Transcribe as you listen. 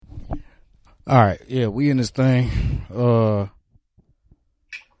All right, yeah, we in this thing.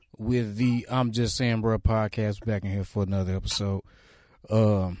 With the I'm Just Saying Bruh podcast, back in here for another episode.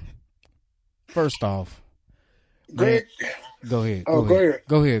 First off, Greg, go ahead. go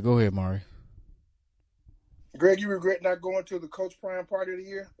ahead. Go ahead, Mari. Greg, you regret not going to the Coach Prime party of the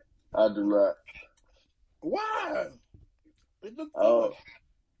year? I do not. Why? It looked Oh, good.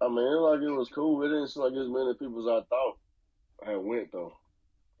 I mean, it was cool. It didn't seem like as many people as I thought had went though.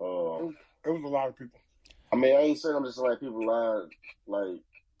 It was a lot of people. I mean, I ain't saying I'm just like people lying like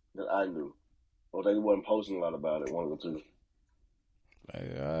that I knew, or they wasn't posting a lot about it. One of the two.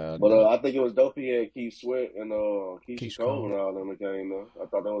 But I think it was dope. He had Keith Sweat and Keisha Cole and all them that came there. I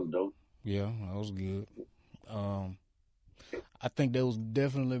thought that was dope. Yeah, that was good. I think that was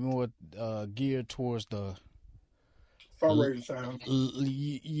definitely more geared towards the fundraising sound.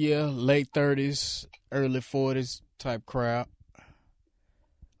 Yeah, late 30s, early 40s type crowd.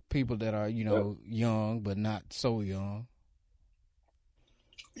 People that are, young but not so young.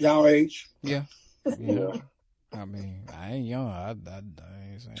 Y'all age. Yeah. I mean, I ain't young. I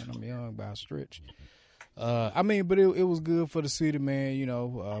ain't saying I'm young by a stretch. But it was good for the city, man.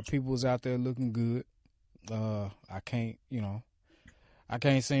 People was out there looking good. I can't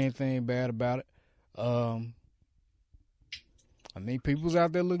say anything bad about it. People was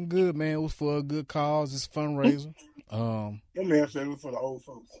out there looking good, man. It was for a good cause. It's a fundraiser. Your man said it was for the old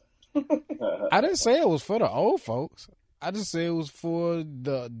folks. I didn't say it was for the old folks. I just said it was for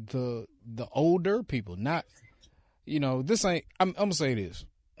the older people. Not, this ain't. I'm gonna say this.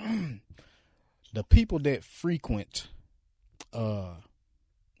 The people that frequent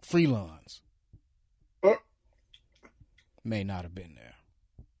Freelons may not have been there,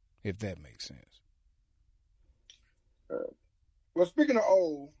 if that makes sense. Well, speaking of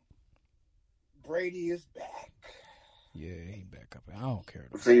old, Brady is back. Yeah, he back up. I don't care.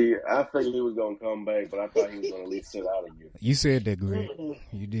 See, I figured he was going to come back, but I thought he was going to at least sit out a year. You said that, Greg.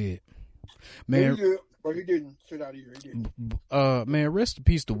 You did. Man, he did, but he didn't sit out a year. He didn't. Man, rest in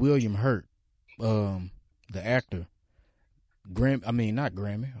peace to William Hurt, the actor. Not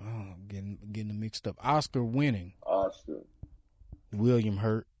Grammy. Oh, I'm getting them mixed up. Oscar winning. William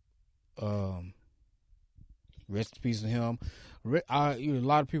Hurt. Rest in peace to him. A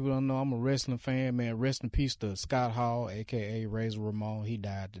lot of people don't know I'm a wrestling fan, man. Rest in peace to Scott Hall, a.k.a. Razor Ramon. He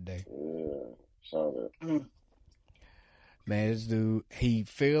died today. Yeah, saw that. Man, this dude, he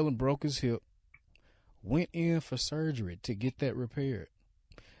fell and broke his hip. Went in for surgery to get that repaired.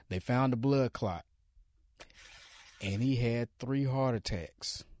 They found a blood clot. And he had 3 heart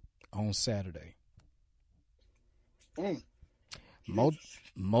attacks on Saturday.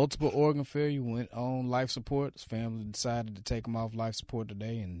 Multiple organ failure, went on life support. His family decided to take him off life support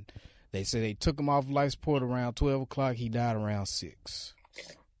today, and they said they took him off life support around 12 o'clock. He died around 6.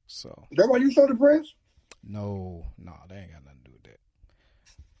 So is that why you so depressed? No, that ain't got nothing to do with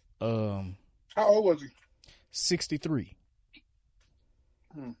that. How old was he? 63.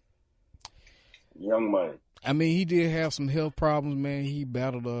 Young man. He did have some health problems, man. He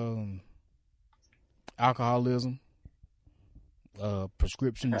battled alcoholism.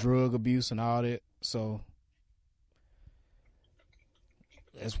 Prescription drug abuse and all that. So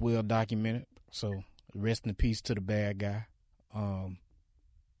that's well documented. So rest in peace to the bad guy.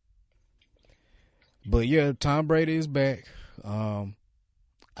 But yeah, Tom Brady is back. He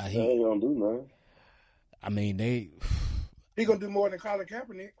ain't gonna do nothing. He gonna do more than Colin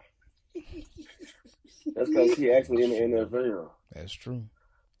Kaepernick. That's because he actually in the NFL. That's true.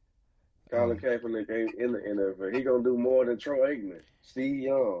 Colin Kaepernick ain't in the NFL. He gonna do more than Troy Aikman, Steve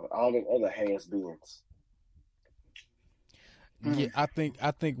Young, all them other has-beens. Yeah, I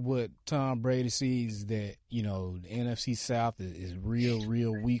think what Tom Brady sees is that the NFC South is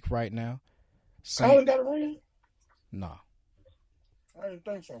real weak right now. Colin got a ring? Nah. I didn't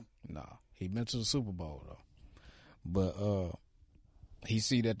think so. Nah, he been to the Super Bowl though, but he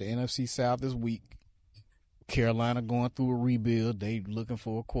see that the NFC South is weak. Carolina going through a rebuild. They looking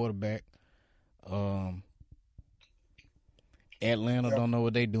for a quarterback. Atlanta don't know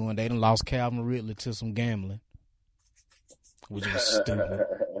what they doing. They done lost Calvin Ridley to some gambling, which was stupid.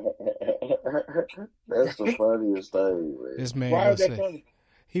 That's the funniest thing, man. This man, why is that funny?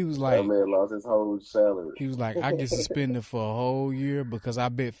 He was like, that man lost his whole salary. He was like, I get suspended for a whole year because I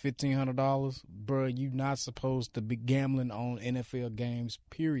bet $1,500. Bro, you not supposed to be gambling on NFL games,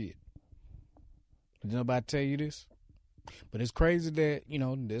 period. Did nobody tell you this? But it's crazy that,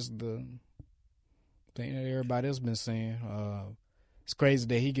 this the thing that everybody else been saying. It's crazy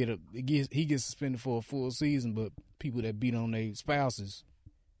that he gets suspended for a full season, but people that beat on their spouses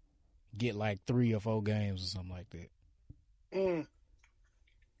get like 3 or 4 games or something like that.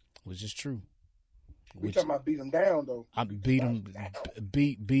 Which is true. We talking about beat them down though. I beat them.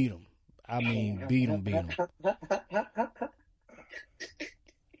 I mean, beat them.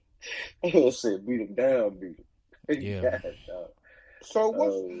 I said beat him down, beat him. Yeah. So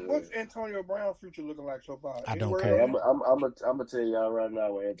what's Antonio Brown's future looking like so far? I don't Anywhere care. else? I'm gonna tell y'all right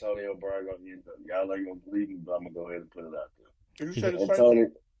now where Antonio Brown gonna end up. Y'all ain't gonna believe me, but I'm gonna go ahead and put it out there. You said the Antonio,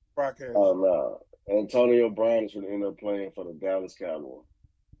 same broadcast. oh no, Antonio Brown is gonna end up playing for the Dallas Cowboys.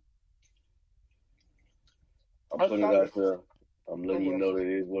 I'm putting it out there. I'm letting you know that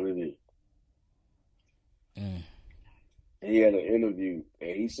it is what it is. Mm. He had an interview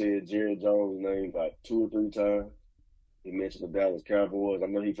and he said Jerry Jones' name like 2 or 3 times. He mentioned the Dallas Cowboys. I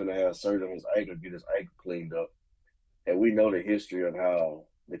know he's gonna have surgery on his ankle, get his ankle cleaned up. And we know the history of how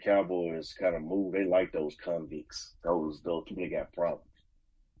the Cowboys kind of move. They like those convicts, those people that got problems.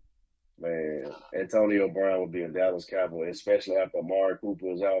 Man, Antonio Brown will be a Dallas Cowboy, especially after Amari Cooper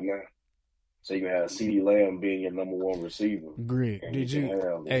is out now. So you can have CeeDee Lamb being your number 1 receiver. Greg, did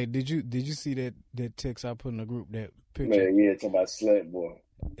you see that text I put in the group, that picture? Man, yeah, talking about Slut Boy.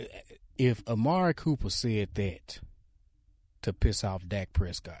 If Amari Cooper said that to piss off Dak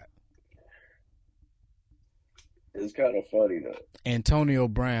Prescott, it's kind of funny though. Antonio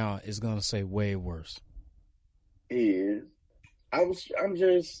Brown is gonna say way worse. He is.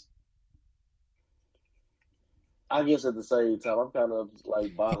 I guess at the same time, I'm kind of like,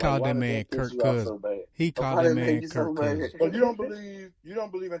 he called that man Kirk Cousins. He called that man Kirk Cousins. But you don't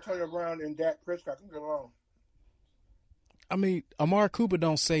believe Antonio Brown and Dak Prescott can get along? I mean, Amari Cooper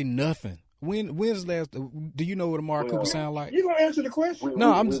don't say nothing. When's last? Do you know what Amari Cooper sound like? You gonna answer the question? We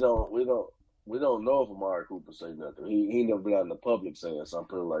don't know if Amari Cooper say nothing. He never been out in the public saying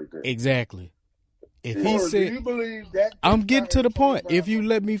something like that. Exactly. If Or he do said, you believe that? I'm getting to the point. Brown- If you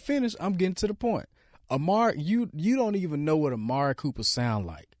let me finish, I'm getting to the point. Amari, you don't even know what Amari Cooper sound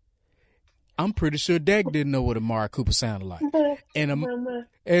like. I'm pretty sure Dak didn't know what Amari Cooper sounded like. And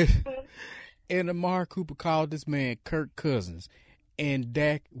Amari Cooper called this man Kirk Cousins, and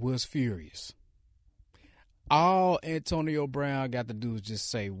Dak was furious. All Antonio Brown got to do is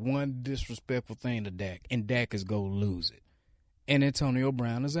just say one disrespectful thing to Dak, and Dak is going to lose it. And Antonio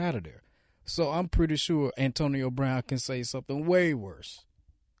Brown is out of there. So I'm pretty sure Antonio Brown can say something way worse.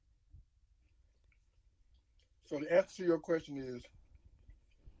 So the answer to your question is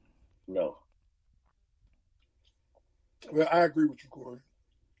No. well, I agree with you, Corey.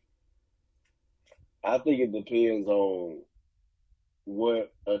 I think it depends on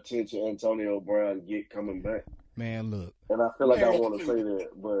what attention Antonio Brown get coming back. Man, look. And I feel like I want to say that,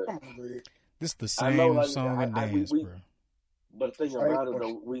 but Come on, Greg. This the same song and dance, bro. But the thing about it,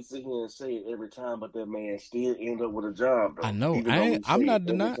 though, we sit here and say it every time, but that man still end up with a job, though. I know. I'm not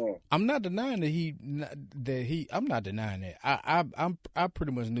denying that. I'm not denying that. I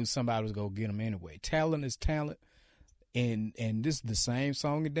pretty much knew somebody was gonna get him anyway. Talent is talent, and this is the same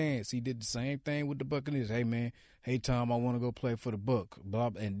song and dance. He did the same thing with the Buccaneers. Hey man, hey Tom, I want to go play for the Buck.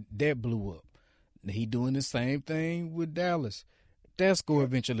 Blah, and that blew up. He doing the same thing with Dallas. That's gonna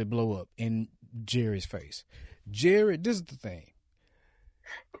eventually blow up in Jerry's face. Jerry, this is the thing.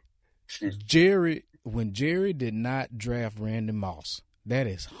 When Jerry did not draft Randy Moss, that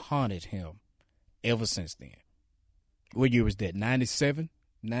has haunted him ever since then. What year was that? 97,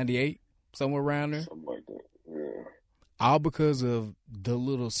 98, somewhere around there? Something like that, yeah. All because of the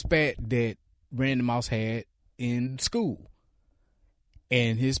little spat that Randy Moss had in school.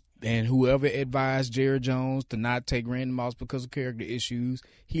 And whoever advised Jerry Jones to not take Randy Moss because of character issues,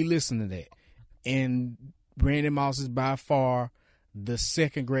 he listened to that. And Randy Moss is by far the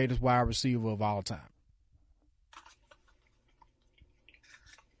second greatest wide receiver of all time,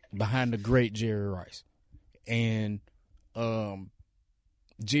 behind the great Jerry Rice. And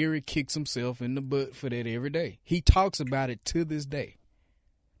Jerry kicks himself in the butt for that every day. He talks about it to this day.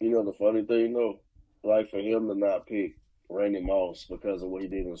 You know the funny thing, though? Like, for him to not pick Randy Moss because of what he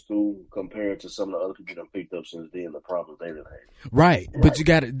did in school compared to some of the other people that picked up since then, the problems they didn't have. Right. But you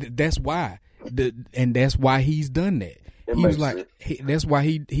got to, that's why. And that's why he's done that. He was like, that's why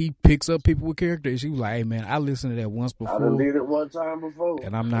he picks up people with characters. He was like, hey, man, I listened to that once before. I done did it one time before.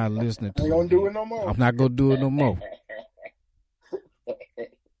 And I'm not listening to it. I ain't going to do it no more. I'm not going to do it no more.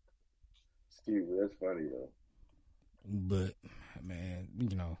 Excuse me, that's funny, though. But, man,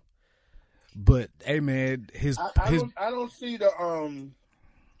 you know. But, hey, man, I don't see the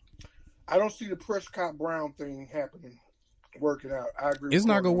Prescott Brown thing happening, working out. I agree. It's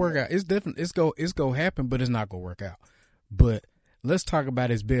not going to work out. It's definitely, it's going to happen, but it's not going to work out. But let's talk about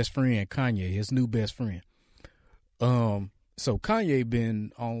his best friend, Kanye, his new best friend. So Kanye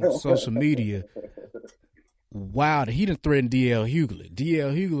been on social media Wilder, he done threatened D.L. Hughley.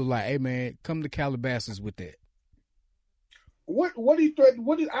 D.L. Hughley like, hey man, come to Calabasas with that. What he threatened?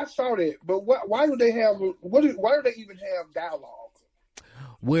 I saw that, but why do they have? Why do they even have dialogue?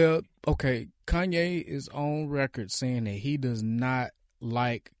 Well, okay, Kanye is on record saying that he does not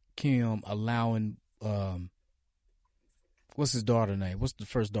like Kim allowing what's his daughter name? What's the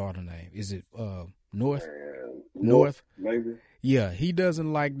first daughter name? Is it North? North? Maybe. Yeah, he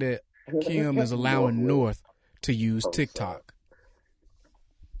doesn't like that Kim is allowing North to use TikTok.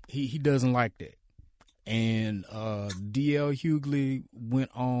 He doesn't like that. And D.L. Hughley went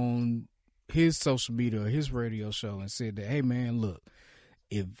on his social media or his radio show and said that, hey man, look,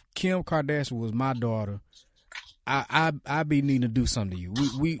 if Kim Kardashian was my daughter, I'd be needing to do something to you.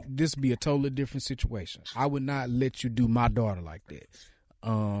 This would be a totally different situation. I would not let you do my daughter like that.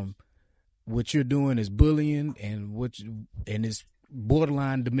 What you're doing is bullying and it's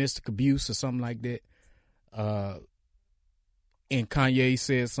borderline domestic abuse or something like that. And Kanye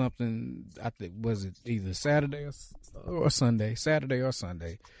said something, I think, was it either Saturday or Sunday,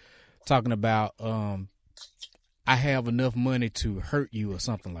 talking about I have enough money to hurt you or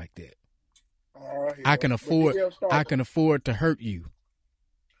something like that. I can afford to hurt you.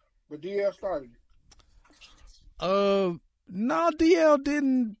 But DL started it. No, DL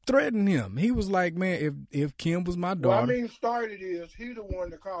didn't threaten him. He was like, man, if Kim was my daughter. What I mean started is he the one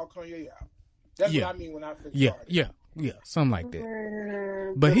that called Kanye out. That's what I mean when I say started. Yeah, something like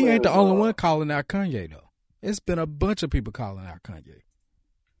that. But he ain't the only one calling out Kanye, though. It's been a bunch of people calling out Kanye.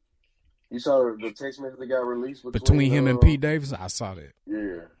 You saw the text message that got released between him and Pete Davidson? I saw that.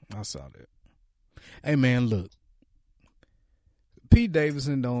 Yeah. I saw that. Hey, man, look. Pete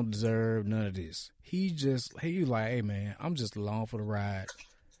Davidson don't deserve none of this. He like, hey, man, I'm just along for the ride.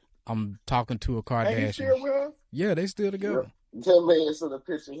 I'm talking to a Kardashian. Hey, he still with her? Yeah, they still together. That man saw the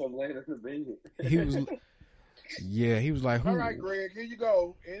picture of him later in the bed. He was... Yeah, he was like, all right, Greg, here you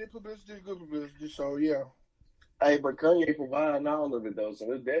go. Any publicity is good publicity, so yeah. Hey, but Kanye providing all of it, though,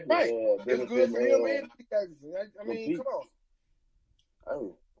 so it's definitely it's good for him and Pete Davidson. I mean, come on.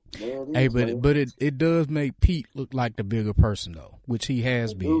 Oh, hey, but it does make Pete look like the bigger person, though, which he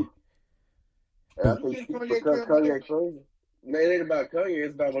has been. I think Kanye crazy. Man, it ain't about Kanye,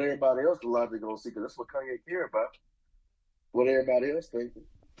 it's about what everybody else is likely going to see, because that's what Kanye care about. What everybody else thinking.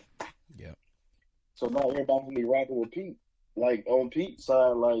 Yeah. So now everybody gonna be rocking with Pete. Like on Pete's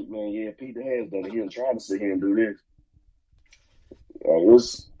side, like, man, yeah, Pete has done it. He was trying to sit here and do this.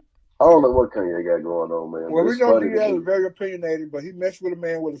 I don't know what Kanye got going on, man. Well, we know P.D. is very opinionated, but he messed with a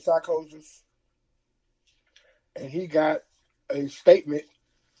man with a psychosis, and he got a statement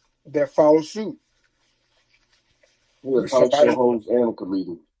that follows suit. He's a talk show host and a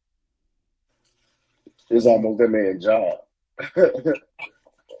comedian. It's almost that man's job.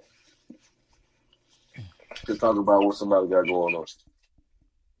 To talk about what somebody got going on.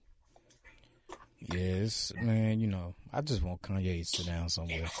 Yes, man, I just want Kanye to sit down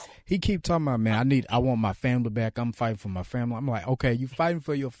somewhere. He keep talking about, man, I want my family back. I'm fighting for my family. I'm like, okay, you fighting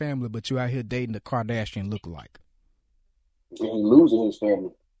for your family, but you out here dating the Kardashian lookalike. And he's losing his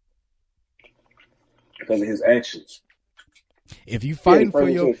family because of his actions. If you fighting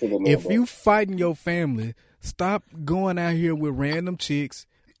you fighting your family, stop going out here with random chicks,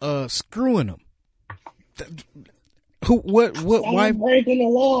 screwing them. What wife breaking the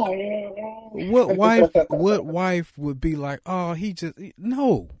law? What wife would be like, oh, he just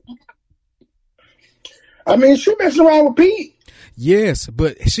no. I mean, she messing around with Pete. Yes,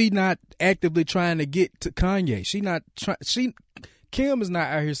 but she not actively trying to get to Kanye. Kim is not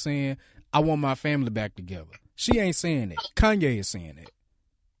out here saying, I want my family back together. She ain't saying that. Kanye is saying that.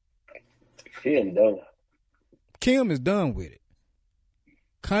 Kim is done with it.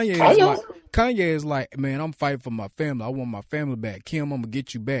 Kanye is like, man, I'm fighting for my family. I want my family back. Kim, I'm gonna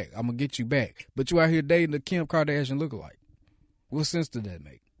get you back. I'm gonna get you back. But you out here dating the Kim Kardashian lookalike. What sense does that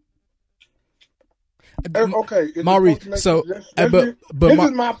make? Okay, Maurice. So, this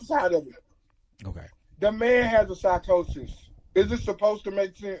is my side of it. Okay. The man has a psychosis. Is it supposed to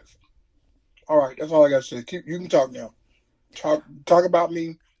make sense? All right, that's all I got to say. You can talk now. Talk about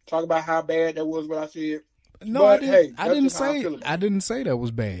me. Talk about how bad that was. What I said. No, but, I didn't say that was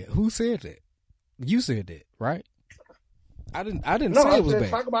bad. Who said that? You said that, right? I didn't say it was bad.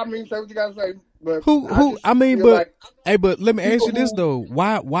 Talk about me. Say what you got to say. But but let me ask you this though: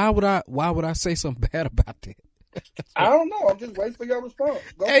 why would I say something bad about that? I don't know. I'm just waiting for your response.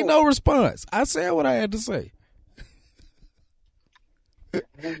 Ain't no response. I said what I had to say.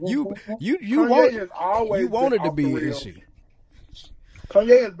 You wanted to be an issue.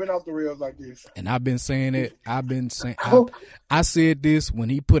 Kanye has been off the rails like this. And I've been saying it. I said this when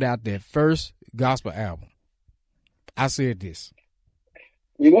he put out that first gospel album. I said this.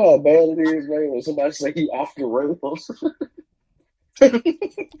 You know how bad it is, man, when somebody say he off the rails.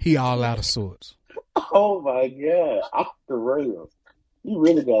 He all out of sorts. Oh my God, off the rails. You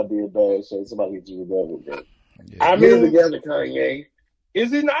really gotta be a bad shit. Somebody get you together, bro. Yeah. I Get it mean, together, Kanye.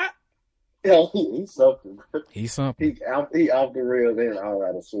 is he not? Yeah, he's something. He's something. He off the rails and all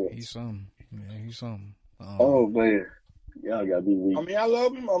out of sorts. He's something. Yeah, he's something. Oh man, y'all gotta be weak. I mean, I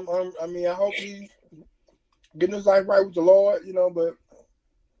love him. I mean, I hope he's getting his life right with the Lord, you know. But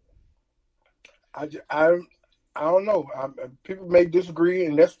I don't know. People may disagree,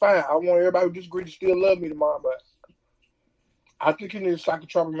 and that's fine. I want everybody who disagree to still love me tomorrow, but I think he needs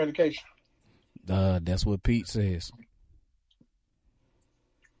psychotropic medication. That's what Pete says.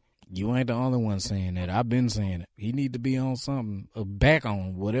 You ain't the only one saying that. I've been saying it. He need to be on something, back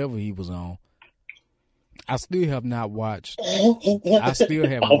on whatever he was on. I still have not watched. I still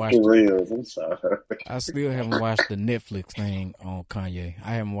haven't watched. Off the rails. I'm sorry. I still haven't watched the Netflix thing on Kanye.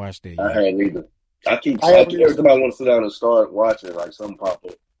 I haven't watched it yet. I haven't either. Every time I want to sit down and start watching, like some pop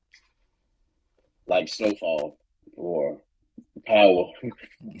up, like Snowfall or Power,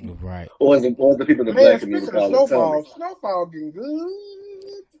 Right? or the people in the Man, black speaking community of call it Snowfall getting good.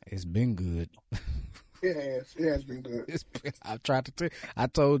 It's been good. It has been good. I tried to tell. I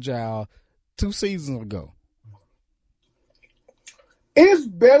told y'all 2 seasons ago. It's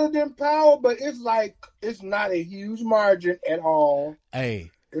better than Power, but it's not a huge margin at all. Hey,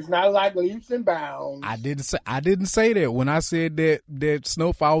 it's not like leaps and bounds. I didn't say that when I said that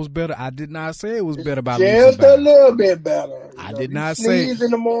Snowfall was better. I did not say it was better by leaps and just bounds. a little bit better. I did not say sneeze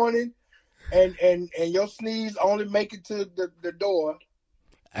in the morning, and your sneeze only make it to the door.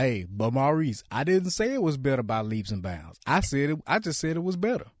 Hey, but Maurice, I didn't say it was better by leaps and bounds. I just said it was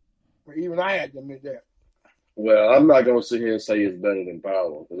better. Even I had to admit that. Well, I'm not gonna sit here and say it's better than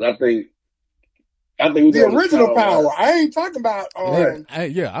Power because I think we the original Power. I ain't talking about.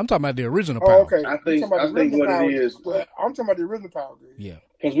 Yeah, I'm talking about the original Power. Oh, okay. I think what Power, it is. I'm talking about the original Power. Yeah.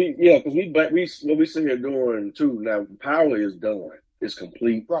 Because we sit here doing too now. Power is done. It's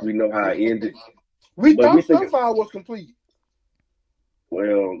complete. Right. We know how it ended. We thought Snowfall was complete.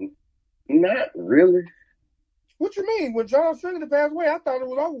 Well, not really. What you mean? When John Singer passed away, I thought it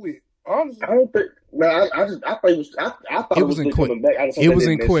was over with. Honestly, I don't think. No, I thought it was. I thought it was in question. It was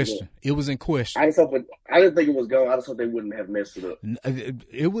in question. It was in question. I didn't think it was gone. I just thought they wouldn't have messed it up.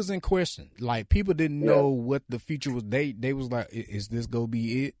 It was in question. Like people didn't know what the future was. They was like, "Is this gonna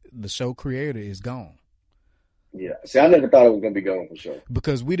be it?" The show creator is gone. Yeah. See, I never thought it was gonna be gone for sure.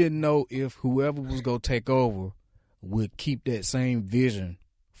 Because we didn't know if whoever was gonna take over would keep that same vision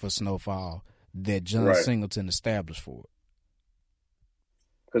for Snowfall that John Singleton established for it.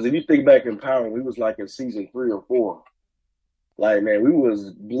 Because if you think back in Power, we was like in season 3 or 4. Like, man, we was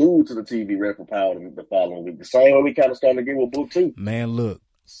glued to the TV ready for Power the following week. The same way we kind of started to get with Book 2. Man, look.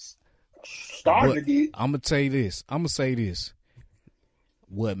 Starting to get. I'm going to tell you this. I'm going to say this.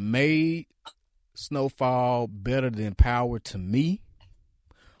 What made Snowfall better than Power to me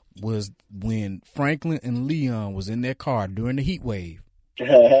was when Franklin and Leon was in their car during the heat wave.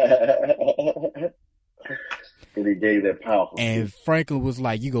 And he gave that powerful. And Franklin was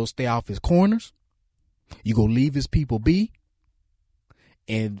like, you go stay off his corners. You go leave his people be.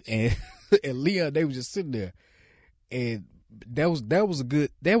 And Leon, they was just sitting there. And that was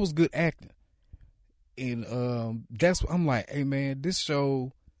good acting. And I'm like, hey man, this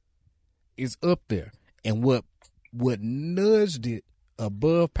show is up there. And what nudged it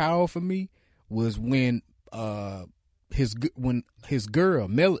above Power for me was when his girl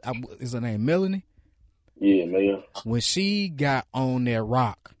is her name Melanie? Yeah, man. When she got on that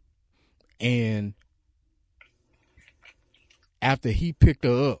rock, and after he picked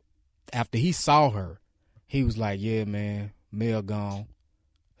her up, after he saw her, he was like, "Yeah, man, Mel gone.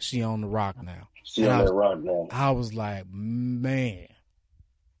 She on the rock now." She on the rock now. I was like, man.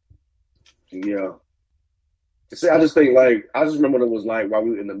 Yeah. See, I just think I just remember what it was like while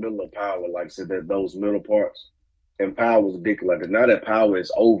we were in the middle of Power, like I said, that those middle parts, and Power was ridiculous. Like, now that Power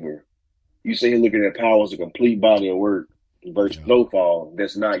is over, you see him looking at Power as a complete body of work versus Snowfall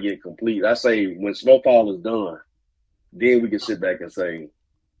that's not yet complete. I say when Snowfall is done, then we can sit back and say,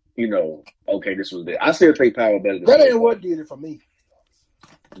 okay, this was it. I still think Power better than that. Ain't what did it for me.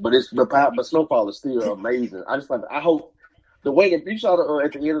 But Snowfall is still amazing. I hope the way that you saw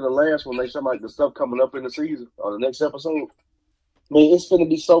at the end of the last one, they show like the stuff coming up in the season or the next episode. Man, it's gonna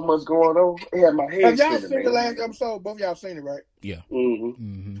be so much going on. It had my head. Have y'all seen the last episode? Both of y'all seen it, right? Yeah. Mm-hmm.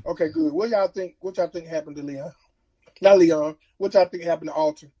 Mm-hmm. Okay, good. What y'all think happened to Leon? Not Leon. What y'all think happened to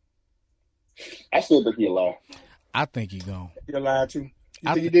Alton? I still think he alive. I think he gone. He alive too.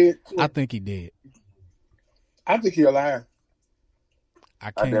 You think he did? I think he did. I think he'll lie. I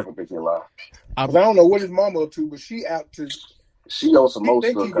I can't. definitely think he'll lie. Cause I don't know what his mama up to, but she out to. She knows some more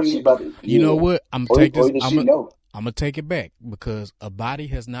Think stuff he because she did. about to. You know what? I'm gonna Or, take or this. either she know. I'm gonna take it back because a body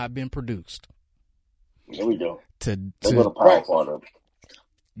has not been produced There we go. to They go the power Right. part of it.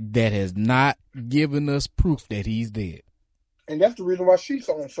 that has not given us proof that he's dead. And that's the reason why she's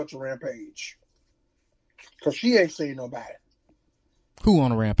on such a rampage. Cause she ain't seen nobody. Who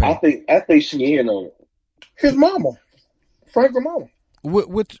on a I rampage? think she in on it. His mama, Frank's mama.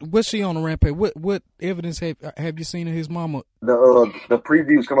 What's she on a rampage? What evidence have you seen of his mama? The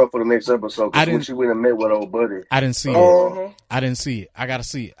previews come up for the next episode I because when didn't- she went and met with old buddy. I didn't see it. Uh-huh. I didn't see it. I gotta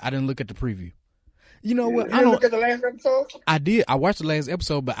see it. I didn't look at the preview. You know what? You didn't look at the last episode? I did. I watched the last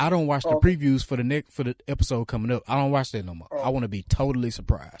episode, but I don't watch the previews for the episode coming up. I don't watch that no more. I want to be totally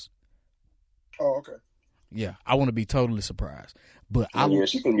surprised. Oh, okay. Yeah, I want to be totally surprised. But Yeah,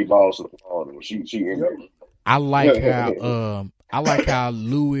 she can be balls to the ball. She in there. I like how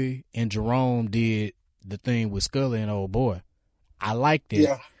Louis and Jerome did the thing with Scully and old boy. I liked it.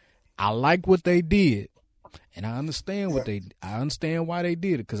 Yeah. I like what they did, and I understand I understand why they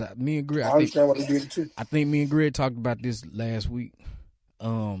did it because me and Greg. I understand what they did too. I think me and Greg talked about this last week.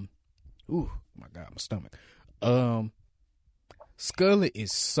 Ooh, my God, my stomach. Scully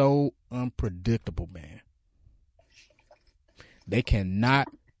is so unpredictable, man. They cannot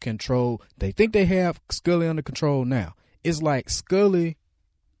control. They think they have Scully under control now. It's like Scully,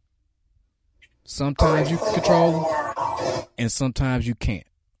 sometimes you can control him and sometimes you can't.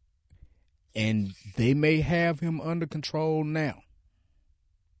 And they may have him under control now.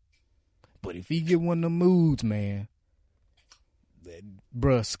 But if he get one of the moods, man,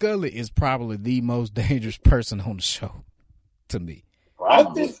 bruh, Scully is probably the most dangerous person on the show to me. I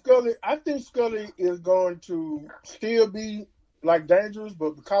think Scully is going to still be like dangerous,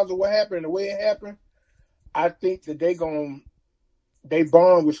 but because of what happened and the way it happened, I think that they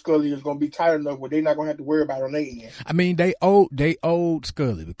bond with Scully is gonna be tight enough where they're not gonna have to worry about it on their end. I mean, they owed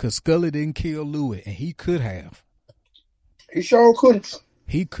Scully because Scully didn't kill Louis, and he could have. He sure could.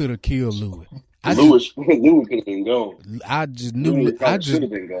 He could have killed Louis. Louis could have been gone. I just knew Louis should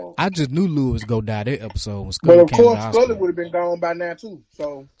have been gone. I just knew Louis was gonna die that episode when Scully But of came to the course, hospital. Scully would have been gone by now too.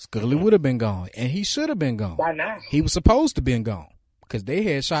 So Scully would have been gone, and he should have been gone. by now, He was supposed to been gone because they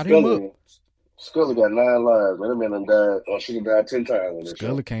had shot him up. Scully got 9 lives. Man, that man done died, or she done died 10 times. On this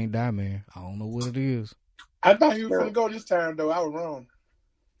Scully show. can't die, man. I don't know what it is. I thought he was gonna go this time though. I was wrong.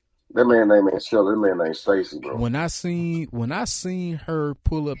 That man name ain't Scully. That man named Stacy, bro. When I seen her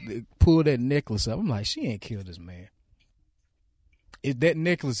pull that necklace up, I'm like, she ain't killed this man. That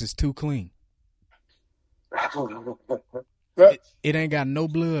necklace is too clean. It ain't got no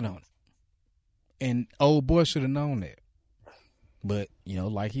blood on it. And old boy should have known that. But,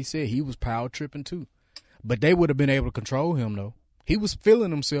 like he said, he was power tripping too. But they would have been able to control him though. He was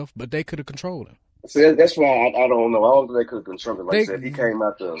feeling himself, but they could have controlled him. See, that's why I don't know. I don't think they could have controlled him. Like I said, he came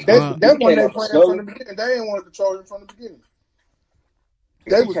out the. That's when they planned from the beginning. They didn't want to control him from the beginning.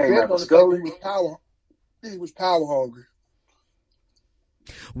 They was came dead out on the the Scully. He was power hungry.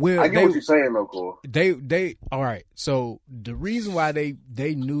 Well, I get what you're saying, though, Cole. They all right. So the reason why they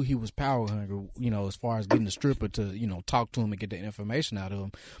knew he was power hungry, as far as getting the stripper to talk to him and get the information out of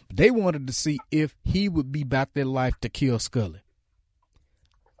him, they wanted to see if he would be about their life to kill Scully.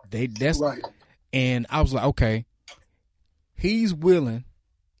 That's right. And I was like, okay, he's willing.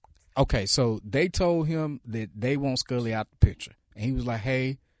 Okay, so they told him that they want Scully out the picture, and he was like,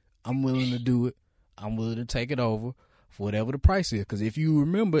 hey, I'm willing to do it. I'm willing to take it over for whatever the price is. Because if you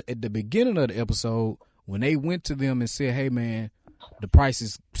remember at the beginning of the episode, when they went to them and said, hey, man, the price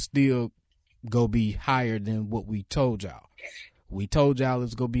is still going to be higher than what we told y'all. We told y'all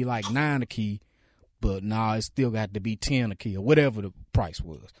it's going to be like $9 a key, but nah, it still got to be $10 a key or whatever the price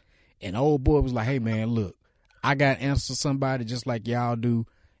was. And old boy was like, hey, man, look, I got to answer somebody just like y'all do.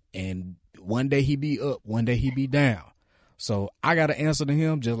 And one day he be up, one day he be down. So I got to answer to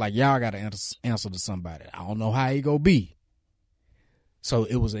him just like y'all got to answer to somebody. I don't know how he going to be. So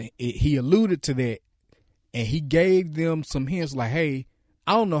he alluded to that, and he gave them some hints like, hey,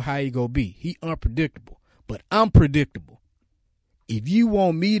 I don't know how he going to be. He unpredictable, but I'm predictable. If you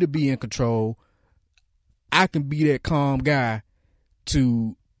want me to be in control, I can be that calm guy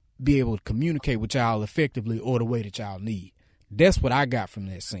to be able to communicate with y'all effectively or the way that y'all need. That's what I got from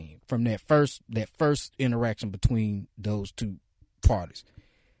that scene, from that first interaction between those two parties.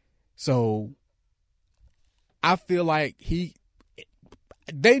 So I feel like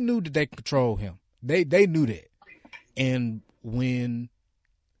they knew that they could control him. They knew that. And when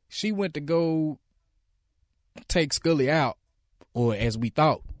she went to go take Scully out, or as we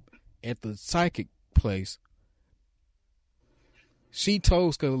thought, at the psychic place, She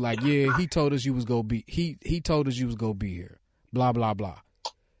told Scully, like, yeah, he told us you was gonna be he told us you was gonna be here. Blah, blah, blah.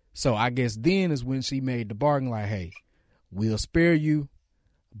 So I guess then is when she made the bargain, like, hey, we'll spare you,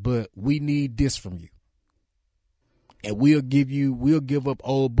 but we need this from you. And we'll give up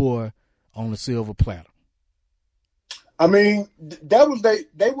old boy on the silver platter. I mean, that was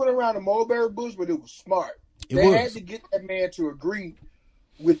they went around the mulberry bush, but it was smart. They had to get that man to agree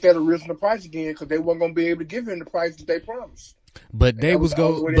with that original price again because they weren't going to be able to give him the price that they promised. But they was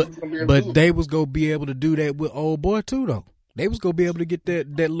gonna be able to do that with old boy too, though. They was gonna be able to get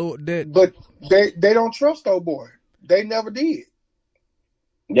that. But they don't trust old boy. They never did.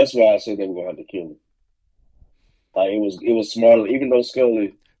 That's why I said they were gonna have to kill him. Like it was smarter, even though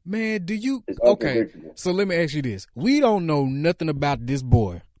Scully. Man, okay? So let me ask you this: we don't know nothing about this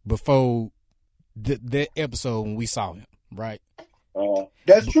boy before that episode when we saw him, right?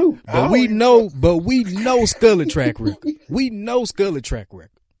 That's true. But we know Scully track record. We know Scully track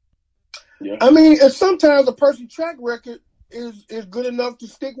record. Yeah. I mean, and sometimes a person's track record is good enough to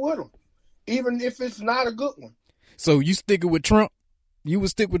stick with them, even if it's not a good one. So you sticking with Trump? You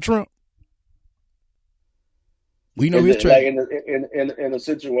would stick with Trump? We know his track. Like in a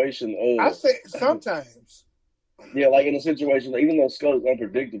situation of, I say sometimes. Yeah, like in a situation, even though Scully's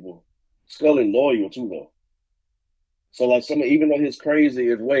unpredictable, Scully loyal too, though. So like even though his crazy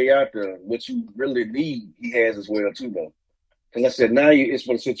is way out there, what you really need, he has as well too, though. Because I said now it's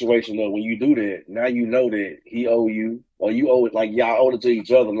for the situation though. When you do that, now you know that he owe you, or you owe it, like y'all owe it to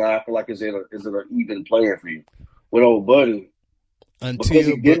each other. Now I feel like is it an even playing for you with old buddy? Because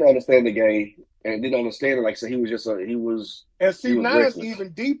he didn't understand the game and didn't understand it. Like so, he was just he was. And see, now it's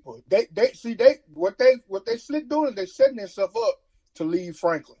even deeper. What they slick doing is they setting themselves up to leave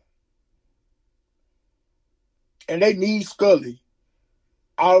Franklin. And they need Scully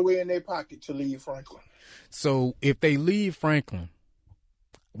all the way in their pocket to leave Franklin. So if they leave Franklin,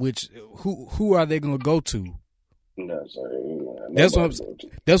 who are they going to go to? No, sorry.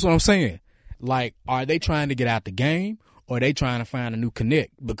 That's what I'm saying. Like, are they trying to get out the game, or are they trying to find a new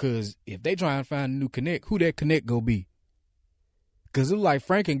connect? Because if they trying to find a new connect, who that connect go be? Because it look like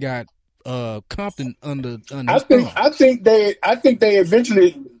Franklin got Compton under. I think they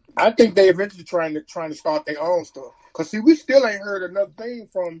eventually trying to start their own stuff. Cause see, we still ain't heard another thing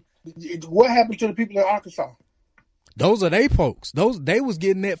from what happened to the people in Arkansas. Those are they folks. They was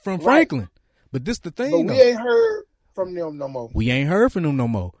getting that from Franklin. But this the thing. But we ain't heard from them no more. We ain't heard from them no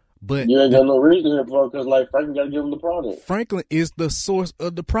more. But you ain't got no reason here for it because like Franklin got to give them the product. Franklin is the source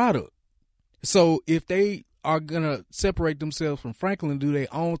of the product. So if they are gonna separate themselves from Franklin and do their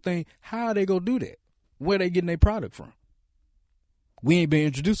own thing, how are they gonna do that? Where they getting their product from? We ain't been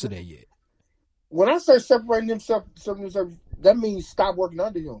introduced to that yet. When I say separating themselves, that means stop working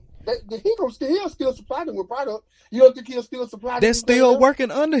under him. He'll still supply them with product. You don't think he'll still supply them? They're still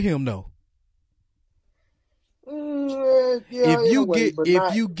working under him though.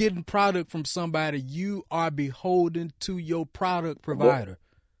 If you getting product from somebody, you are beholden to your product provider.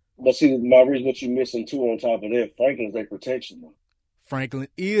 But see, my reason what you missing too on top of that, Franklin's their protection though. Franklin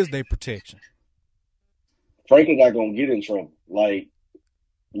is their protection. Franklin not gonna get in trouble like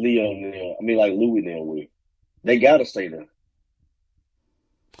like Louis now will. They gotta stay there.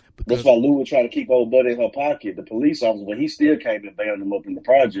 That's why Louis tried to keep old buddy in her pocket, the police officer, but he still came and bailed him up in the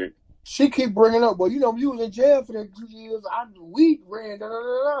project. She keep bringing up, well, you was in jail for that 2 years. We ran, da da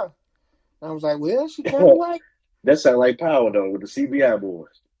da da. I was like, well, she kind of like. That sound like Power though with the CBI boys.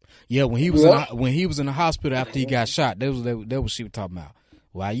 Yeah, when he was in the hospital after he got shot, that was what she was talking about.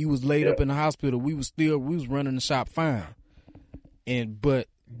 While you was laid up in the hospital, we was running the shop fine, but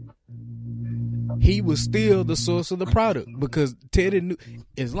he was still the source of the product because Teddy knew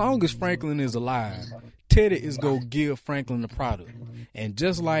as long as Franklin is alive, Teddy is gonna give Franklin the product, and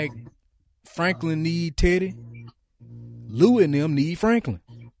just like Franklin need Teddy, Louis and them need Franklin.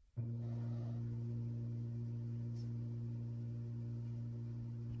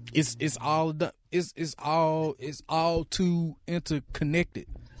 It's all too interconnected.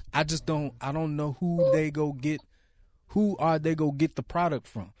 I don't know who are they go get the product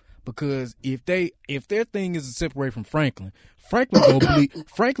from, because if their thing is to separate from Franklin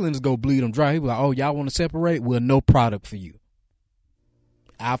is go bleed them dry. He was like, oh, y'all want to separate? Well, no product for you.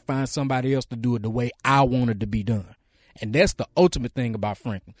 I'll find somebody else to do it the way I want it to be done. And that's the ultimate thing about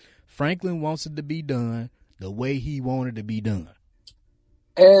Franklin. Franklin wants it to be done the way he wanted to be done.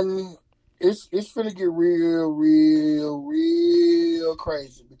 And it's finna get real, real, real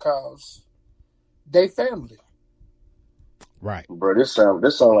crazy because they family. Right. Bro, this sound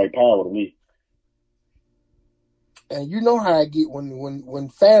like Power to me. And you know how I get when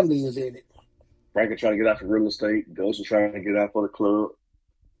family is in it. Franklin trying to get out for real estate. Ghost was trying to get out for the club.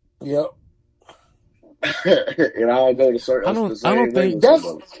 Yep. And I all go to certain. I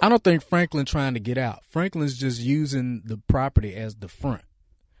don't think Franklin trying to get out. Franklin's just using the property as the front.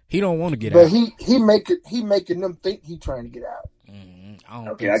 He don't want to get out. But he making them think he trying to get out.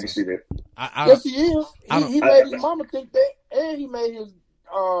 I can see that. Yes, he is. He made his mama think that, and he made his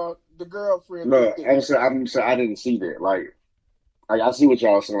the girlfriend. No, I'm saying I didn't see that. Like I see what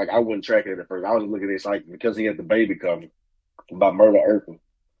y'all saying. Like I wouldn't track it at first. I was looking at this like because he had the baby coming by Murder Irvin.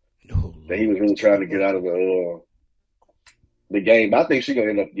 That he was really trying to get out of the game. But I think she gonna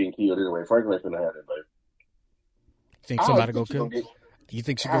end up getting killed anyway. Franklin ain't finna have that baby. Think somebody gonna kill her? You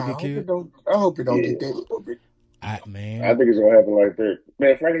think she gonna get killed? I hope it don't get that. Man, I think it's gonna happen like that.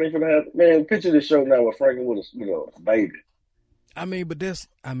 Man, Franklin ain't finna have. Man, picture this show now with Franklin with a baby. But it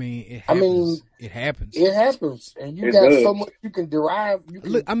happens. It happens. It happens, and you got so much you can derive.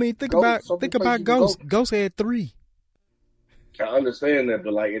 Look, think about Ghost. Ghost had 3. I understand that,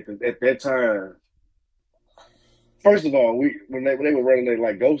 but like at that time, first of all, when they were running, they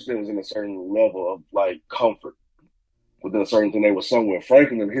like Ghost was in a certain level of like comfort within a certain thing. They were somewhere.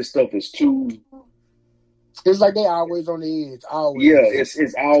 Franklin and his stuff is too. It's like they always on the edge. Always. Yeah,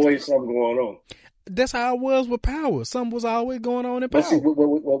 it's always something going on. That's how it was with Power. Something was always going on in Power. But see,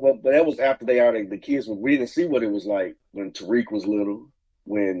 but that was after the kids. We didn't see what it was like when Tariq was little.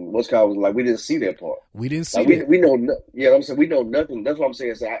 When what's called was like, we didn't see that part. We didn't see that. We know, I'm saying we know nothing. That's what I'm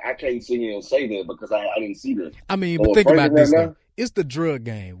saying. So I can't sit here and say that because I didn't see that. But think about this though. It's the drug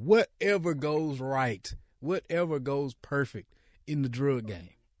game. Whatever goes right, whatever goes perfect in the drug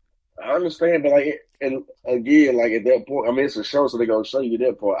game. I understand, but and again, like at that point, it's a show, so they're gonna show you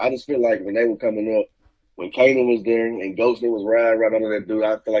that part. I just feel like when they were coming up, when Kanan was there and Ghost was riding right under that dude,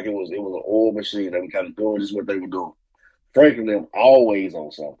 I feel like it was an oil machine. They were kind of doing just what they were doing. Franklin them always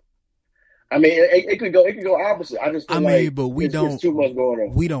on something. It could go opposite. I just feel but it's too much going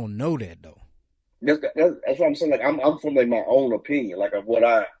on. We don't know that though. That's what I'm saying. Like I'm from my own opinion, like of what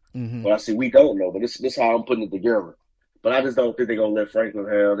I see. We don't know, but this how I'm putting it together. But I just don't think they're gonna let Franklin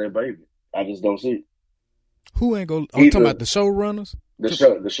have their baby. I just don't see it. Who ain't gonna? I'm talking about the showrunners.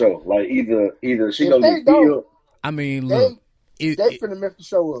 The show. Like either she gonna get killed. Look, they finna mess the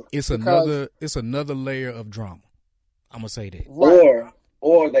show up. It's another layer of drama. I'm gonna say that. Right.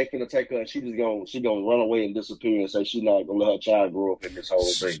 Or they finna take her and she gonna run away and disappear and say she's not gonna let her child grow up in this whole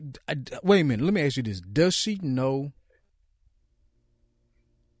thing. Wait a minute. Let me ask you this: does she know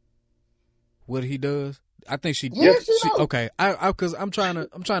what he does? I think she. Yeah, she knows. Okay. Because I'm trying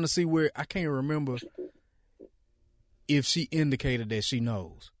to see where I can't remember if she indicated that she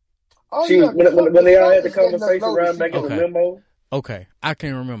knows. When they all had the conversation around making the limo. Okay, I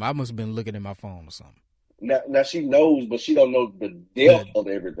can't remember. I must have been looking at my phone or something. Now she knows, but she don't know the depth of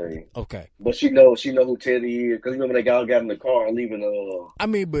everything. Okay, but she know who Teddy is because remember they all got in the car leaving.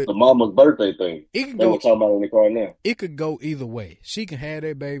 But the mama's birthday thing. They were talking about in the car now. It could go either way. She can have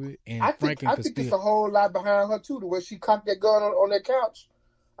that baby, and I think there's a whole lot behind her too. The way she cocked that gun on that couch.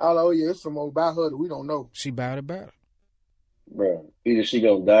 It's some more about her that we don't know. She about it. Bro, either she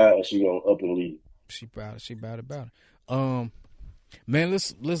gonna die or she gonna up and leave. She about it. Man,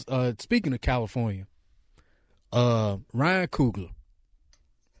 let's speaking of California. Ryan Coogler.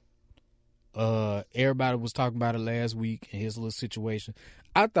 Everybody was talking about it last week and his little situation.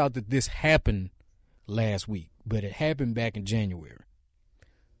 I thought that this happened last week, but it happened back in January.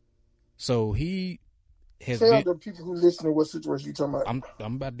 So he has Tell the people who listen what situation you talking about.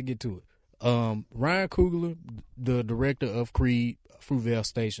 I'm about to get to it. Ryan Coogler, the director of Creed, Fruitvale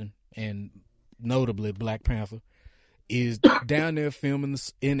Station, and notably Black Panther, is down there filming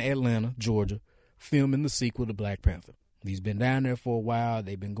in Atlanta, Georgia, filming the sequel to Black Panther. He's been down there for a while.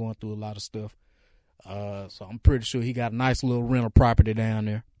 They've been going through a lot of stuff. So I'm pretty sure he got a nice little rental property down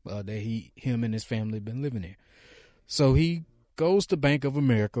there that him and his family have been living there. So he goes to Bank of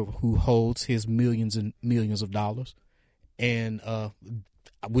America, who holds his millions and millions of dollars. And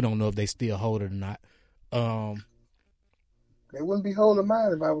we don't know if they still hold it or not. They wouldn't be holding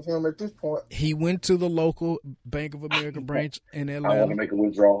mine if I was him at this point. He went to the local Bank of America branch in Atlanta. I want to make a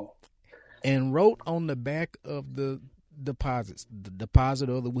withdrawal. And wrote on the back of the deposit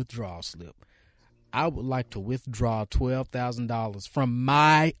or the withdrawal slip, I would like to withdraw $12,000 from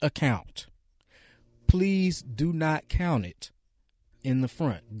my account. Please do not count it in the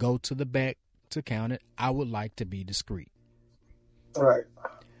front. Go to the back to count it. I would like to be discreet. Right.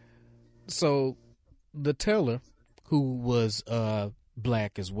 So the teller, who was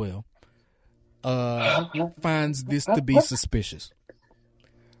black as well, finds this to be suspicious.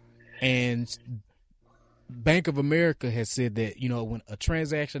 And Bank of America has said that, when a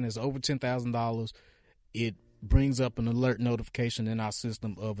transaction is over $10,000, it brings up an alert notification in our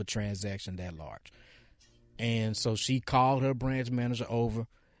system of a transaction that large. And so she called her branch manager over,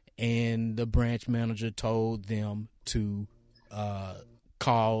 and the branch manager told them to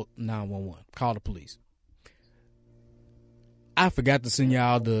call 911, call the police. I forgot to send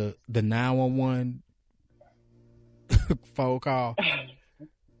y'all the 911 phone call.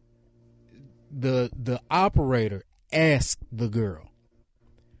 The operator asked the girl,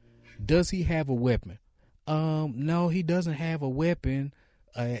 "Does he have a weapon?" No, he doesn't have a weapon.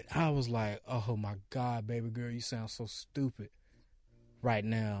 I was like, oh my God, baby girl, you sound so stupid right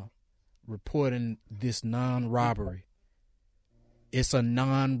now reporting this non-robbery. It's a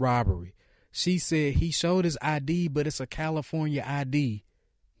non-robbery. She said he showed his ID, but it's a California ID.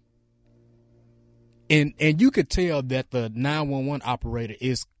 And you could tell that the 911 operator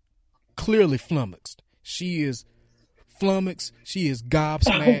is clearly flummoxed. She is flummoxed. She is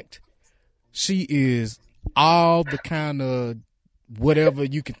gobsmacked. She is all the kind of whatever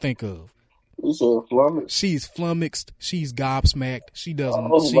you can think of. You said flummoxed? She's flummoxed. She's gobsmacked. She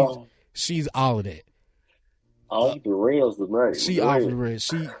doesn't. She's all of that. Off the rails tonight. She off the rails.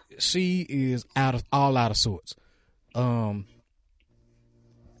 She is out of sorts.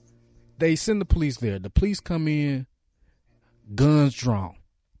 They send the police there. The police come in, guns drawn.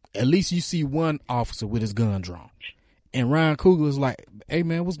 At least you see one officer with his gun drawn. And Ryan Coogler's like, "Hey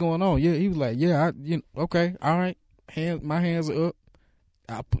man, what's going on?" Yeah, he was like, "Yeah, okay, all right. My hands are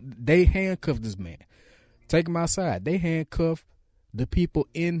up." They handcuffed this man. Take him outside. They handcuffed the people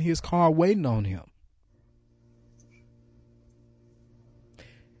in his car waiting on him.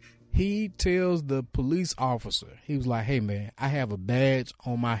 He tells the police officer, he was like, "Hey man, I have a badge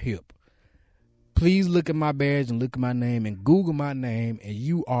on my hip. Please look at my badge and look at my name and Google my name, and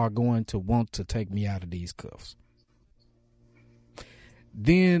you are going to want to take me out of these cuffs."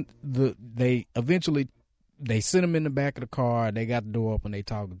 Then they sent him in the back of the car. They got the door open. They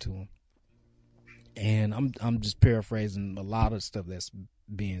talking to him, and I'm just paraphrasing a lot of stuff that's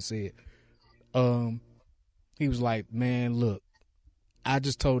being said. He was like, "Man, look, I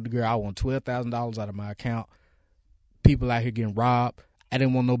just told the girl I want $12,000 out of my account. People out here getting robbed. I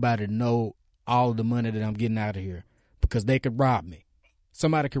didn't want nobody to know all of the money that I'm getting out of here because they could rob me.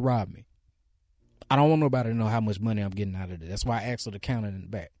 Somebody could rob me. I don't want nobody to know how much money I'm getting out of it. That's why I asked her to count it in the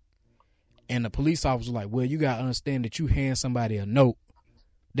back." And the police officer was like, "Well, you got to understand that you hand somebody a note,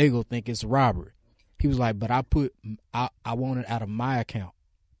 they go think it's a robbery." He was like, "But I want it out of my account."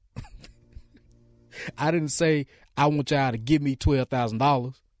 I didn't say I want y'all to give me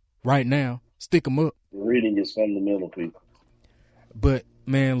 $12,000 right now. Stick them up. Reading is fundamental, people. But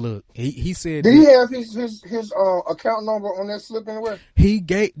man, look, he said. Did he have his account number on that slip anywhere? He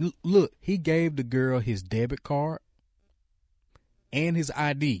gave the girl his debit card and his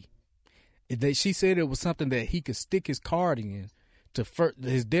ID. She said it was something that he could stick his card in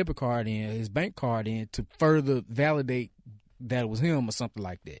his debit card in, his bank card in, to further validate that it was him or something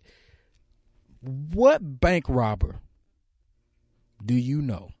like that. What bank robber do you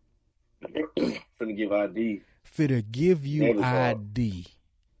know? Finna give ID. Finna give you ID.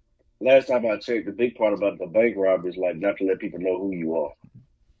 Last time I checked, the big part about the bank robbery is like not to let people know who you are.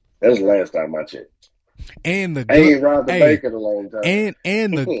 That's the last time I checked. And I ain't robbed the bank in a long time.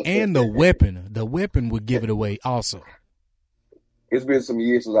 And the weapon would give it away also. It's been some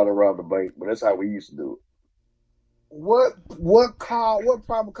years since I robbed the bank, but that's how we used to do it. What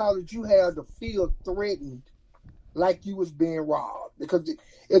probable cause did you have to feel threatened, like you was being robbed? Because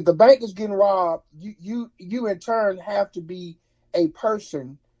if the bank is getting robbed, you in turn have to be a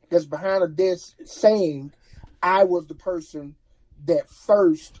person that's behind a desk saying, "I was the person that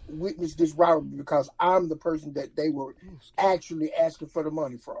first witnessed this robbery because I'm the person that they were actually asking for the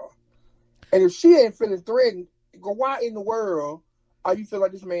money from." And if she ain't feeling threatened, why in the world are you feeling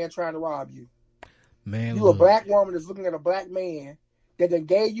like this man trying to rob you? Man, you a black woman that's looking at a black man that then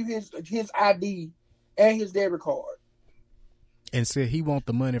gave you his ID and his debit card and said he want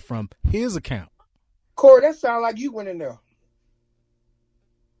the money from his account. Corey, that sound like you went in there.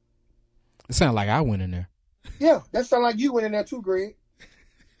 It sound like I went in there. Yeah, that sound like you went in there too, Greg.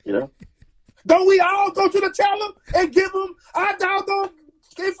 Yeah. Don't we all go to the teller and give them our doggone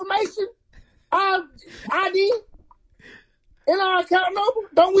information, our ID, and our account number?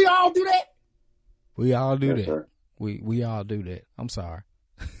 Don't we all do that? We all do that. Sir. We all do that. I'm sorry.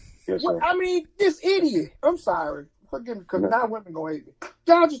 Yes, Well, I mean, this idiot. I'm sorry. Forgive me, because now women gonna hate me.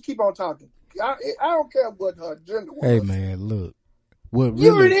 Y'all just keep on talking. I don't care what her gender was. Hey man, look.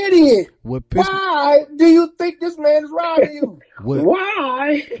 You're an idiot. Why do you think this man is robbing you?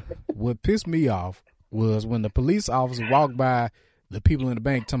 Why? What pissed me off was when the police officer walked by the people in the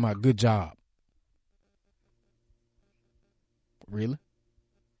bank talking about good job. Really?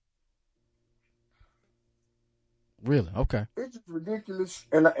 Really? Okay. It's just ridiculous,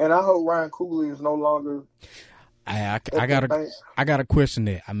 and I hope Ryan Coogler is no longer. I got a question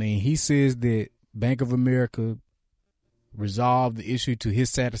there. I mean, he says that Bank of America resolved the issue to his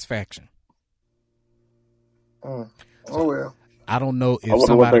satisfaction. Oh well. I don't know if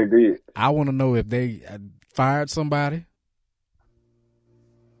what they did. I want to know if they fired somebody,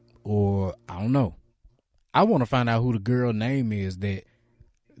 or I don't know. I want to find out who the girl name is that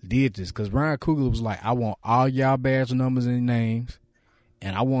did this, because Ryan Coogler was like, I want all y'all badge numbers and names,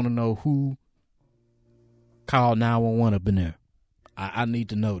 and I want to know who called 911 up in there. I need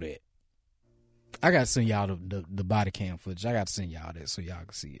to know that. I got to send y'all the body cam footage. I got to send y'all that so y'all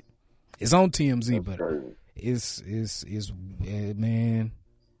can see it. It's on TMZ, but it's man,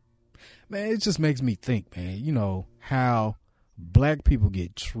 it just makes me think, man, you know, how black people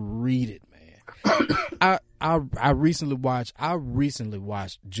get treated, man. I recently watched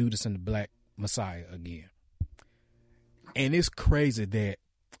Judas and the Black Messiah again. And it's crazy that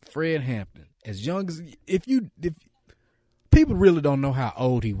Fred Hampton, as young as if people really don't know how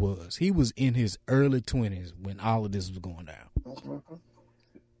old he was. He was in his early 20s when all of this was going down.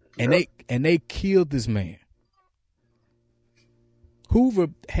 And they killed this man. Hoover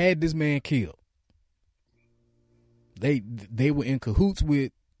had this man killed. They were in cahoots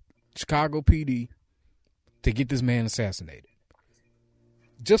with Chicago PD to get this man assassinated.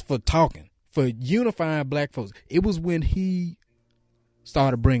 Just for talking, for unifying black folks. It was when he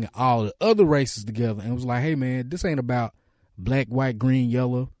started bringing all the other races together and was like, hey man, this ain't about black, white, green,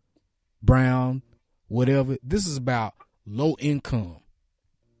 yellow, brown, whatever. This is about low income.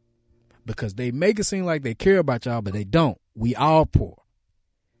 Because they make it seem like they care about y'all, but they don't. We all poor.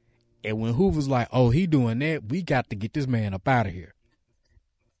 And when Hoover's like, oh, he doing that, we got to get this man up out of here.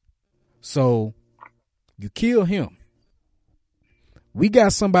 So you kill him. We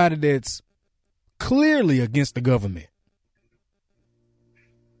got somebody that's clearly against the government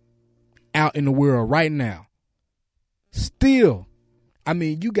out in the world right now. Still, I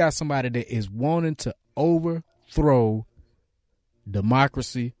mean, you got somebody that is wanting to overthrow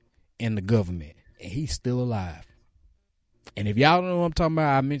democracy and the government, and he's still alive. And if y'all don't know what I'm talking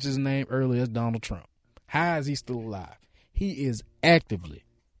about, I mentioned his name earlier, it's Donald Trump. How is he still alive? He is actively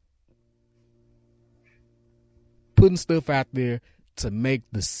putting stuff out there to make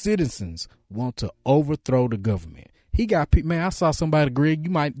the citizens want to overthrow the government. He got people, man, I saw somebody, Greg,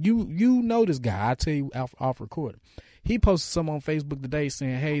 you know this guy. I'll tell you off recording. He posted something on Facebook today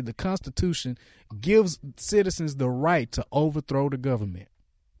saying, hey, the Constitution gives citizens the right to overthrow the government.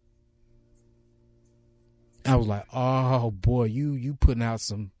 I was like, oh boy, you putting out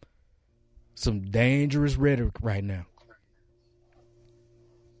some dangerous rhetoric right now.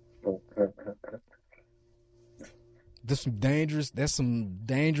 That's some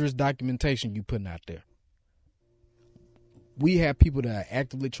dangerous documentation you putting out there. We have people that are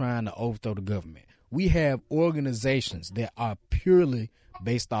actively trying to overthrow the government. We have organizations that are purely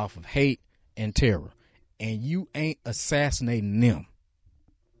based off of hate and terror, and you ain't assassinating them.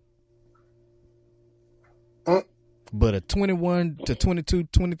 But a 21 to 22,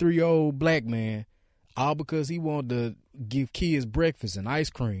 23-year-old black man, all because he wanted to give kids breakfast and ice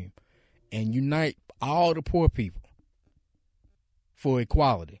cream and unite all the poor people for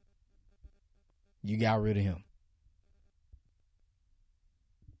equality, you got rid of him.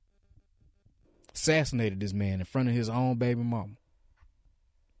 Assassinated this man in front of his own baby mama.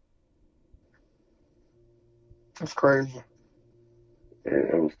 That's crazy. Yeah,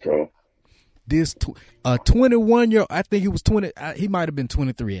 it was tough. This 21-year-old, I think he was 20. He might have been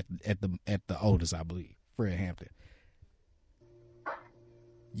 23 at the oldest, I believe. Fred Hampton.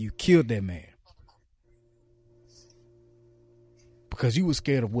 You killed that man because you were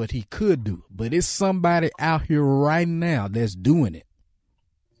scared of what he could do. But it's somebody out here right now that's doing it.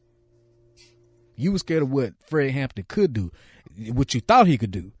 You were scared of what Fred Hampton could do, what you thought he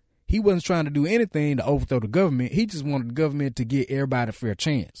could do. He wasn't trying to do anything to overthrow the government. He just wanted the government to give everybody a fair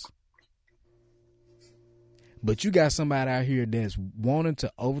chance. But you got somebody out here that's wanting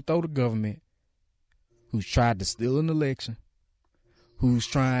to overthrow the government, who's tried to steal an election, who's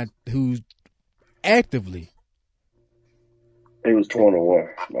actively. He was 21,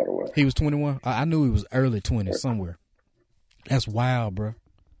 by the way. He was 21? I knew he was early 20s somewhere. That's wild, bro.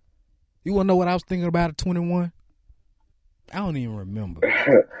 You want to know what I was thinking about at 21? I don't even remember.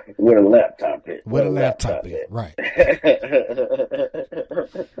 With a laptop hit. With a laptop hit, right.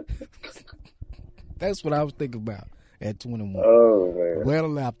 That's what I was thinking about. at 21. Oh man. Where the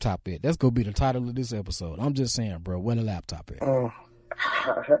laptop at? That's gonna be the title of this episode. I'm just saying, bro. Where the laptop at? Oh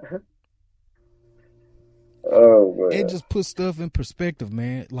man. It just puts stuff in perspective,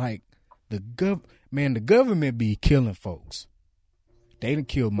 man. Like the government be killing folks. They done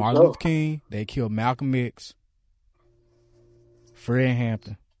killed Martin Luther King. They killed Malcolm X, Fred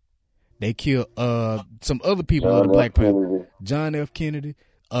Hampton. They killed some other people of the Black Panther. John F. Kennedy.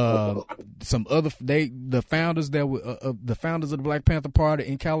 Some other the founders that were the founders of the Black Panther Party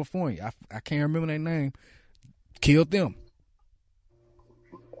in California. I can't remember their name. Killed them.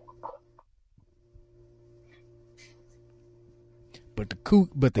 But the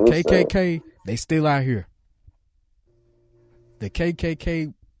KKK, they still out here. The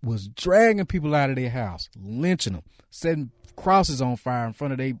KKK was dragging people out of their house, lynching them, setting crosses on fire in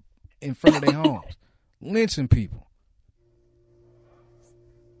front of their homes, lynching people.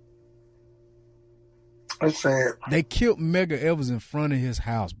 That's sad. They killed Medgar Evers in front of his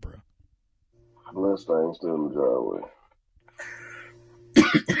house, bro. Mustang still in the driveway.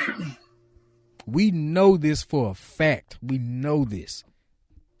 We know this for a fact. We know this.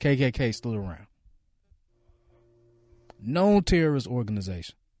 KKK still around. Known terrorist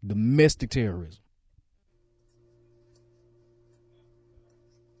organization. Domestic terrorism.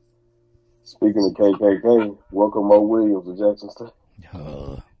 Speaking of KKK, welcome Mo Williams to Jackson State.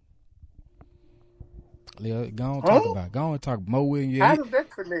 Go on talk Mo Williams. How does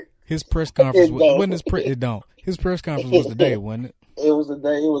that connect? His press conference His press conference was today, wasn't it? It was the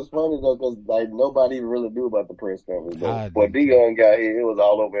day. It was funny though because like nobody even really knew about the press conference. But when Deion got here, it was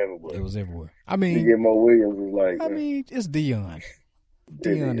all over everywhere. It was everywhere. I mean, to get Mo Williams was like. I mean, it's Deion.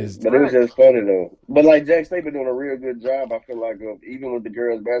 Deion is. But it was just funny though. But like Jack State been doing a real good job. I feel like even with the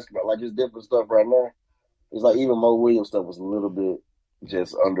girls basketball, like just different stuff right now. It's like even Mo Williams stuff was a little bit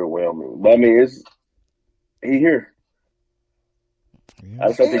just underwhelming. But I mean, he here. Yeah. I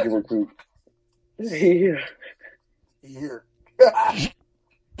just think he can recruit. He Here.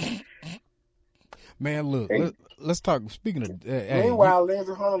 Man, look, let's talk. Speaking of, meanwhile,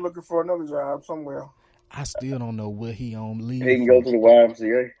 Lindsey Hunter looking for another job somewhere. I still don't know where he on leave. He can go to the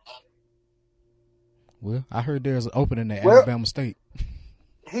YMCA. Well, I heard there's an opening at Alabama State.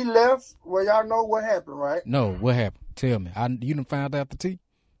 He left. Well, y'all know what happened, right? No, what happened? Tell me. You done found out the tea?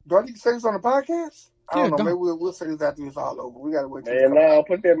 Do I need to say this on the podcast? I don't know. Go. Maybe we'll say this after it's all over. We gotta wait. Man, nah,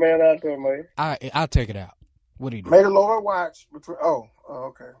 put that man out there, man. I'll take it out. What do you do? May the Lord watch.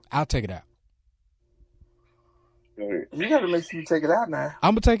 Okay. I'll take it out. Go ahead. You gotta make sure you take it out now.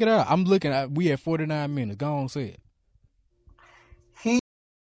 I'm gonna take it out. I'm looking at. We at 49 minutes. Go on, say it.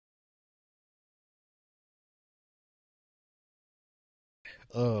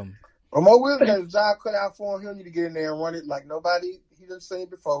 Mo Williams has a job cut out for him. He'll need to get in there and run it like nobody he done seen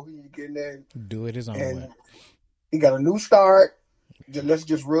before. He need to get in there and do it his own way. He got a new start. Let's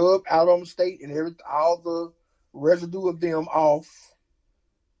just rub Alabama State and all the residue of them off,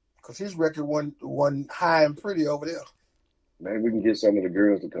 because his record won high and pretty over there. Maybe we can get some of the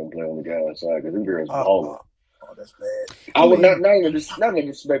girls to come play on the guys' side because them girls balling. Oh, that's bad. I would not in a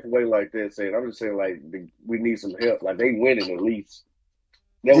disrespectful way like that. Saying I'm just saying like we need some help. Like they winning at least.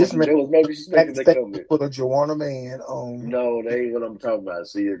 There was no disrespect they come with. Put a Joanna Man on. No, they ain't what I'm talking about.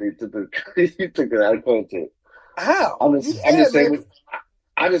 See, they took you took it out of context. How? I'm just saying.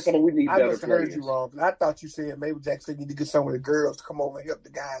 I just thought we need better players. I heard you wrong. I thought you said maybe Jackson need to get some of the girls to come over and help the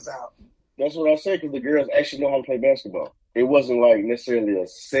guys out. That's what I said, because the girls actually know how to play basketball. It wasn't like necessarily a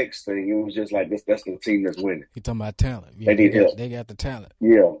sex thing. It was just like that's the team that's winning. You talking about talent? Yeah, they need help. They got the talent.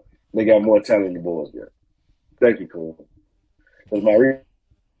 Yeah, they got more talent than the boys got. Thank you, Cole. Because my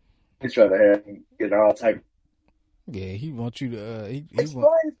he's trying to have get all type. Yeah, he wants you to. He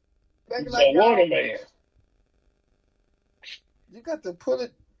Water man. You got to put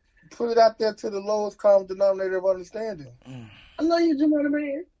it out there to the lowest common denominator of understanding. I love you, Jamal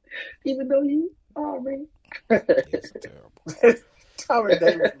man, even though you are man. It's terrible. Tommy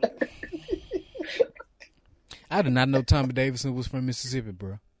Davidson. I did not know Tommy Davidson was from Mississippi,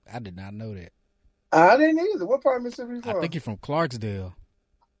 bro. I did not know that. I didn't either. What part of Mississippi you from? I think he's from Clarksdale.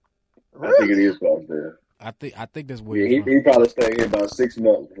 Really? I think it is Clarksdale. I think that's where he's from. He probably stayed here about 6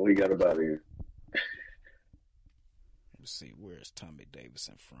 months before he got up out of here. Let's see, where's Tommy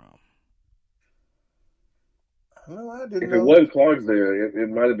Davidson from? No, I didn't if know. it wasn't Clarksdale, it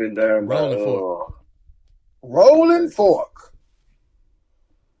might have been down Rolling by Fork. Rolling Fork,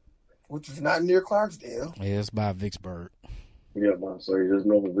 which is not near Clarksdale. Yeah, it's by Vicksburg. Yeah, I'm sorry, just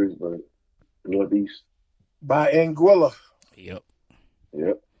north of Vicksburg, northeast. By Anguilla. Yep.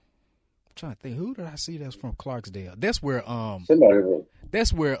 I'm trying to think, who did I see that's from Clarksdale? That's where somebody.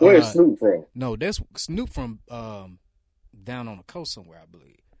 That's where. Where's Snoop from? No, that's Snoop from down on the coast somewhere, I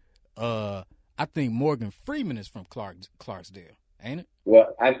believe. I think Morgan Freeman is from Clarksdale, ain't it?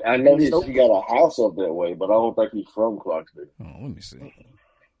 Well, I know he got a house up that way, but I don't think he's from Clarksville. Oh, let me see.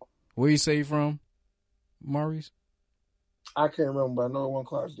 Where you say you from, Maurice? I can't remember, but I know it wasn't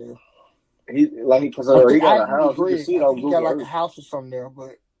Clarksdale. He got a house. You can see it on Google He got like Earth. a house or something there,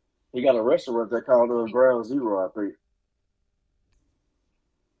 but he got a restaurant that called Ground Zero, I think.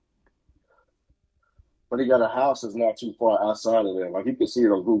 But he got a house that's not too far outside of there. Like you can see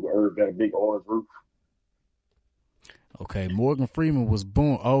it on Google Earth. Got a big orange roof. Okay, Morgan Freeman was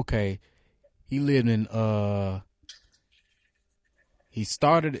born. Okay, he lived in. He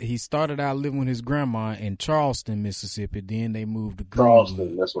started out living with his grandma in Charleston, Mississippi. Then they moved to Greenwood.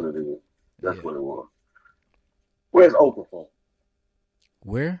 Charleston, that's what it is. That's what it was. Where's Oprah from?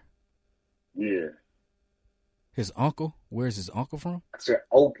 Where? Yeah. His uncle? Where's his uncle from? I said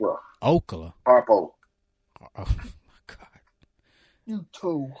Oprah. Okla. Harpo. Oh my God. You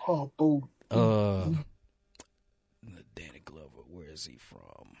told Harpo. Danny Glover, where is he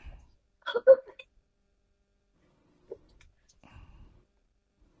from?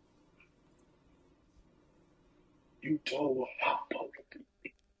 You told Harpo.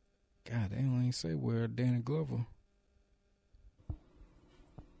 God, they don't even say where Danny Glover.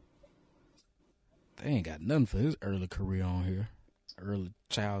 They ain't got nothing for his early career on here. Early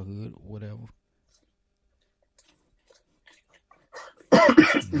childhood, whatever. But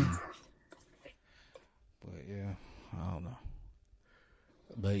yeah, I don't know.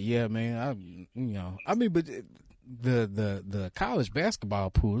 But yeah, man, but the college basketball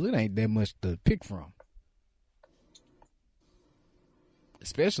pool, it ain't that much to pick from.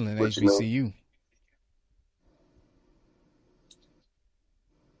 Especially in HBCU.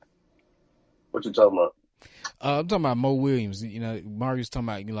 What you talking about? I'm talking about Mo Williams. Mario's talking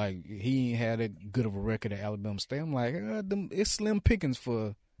about like he ain't had that good of a record at Alabama State. I'm like, it's slim pickings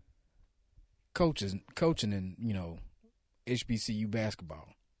for coaching in HBCU basketball.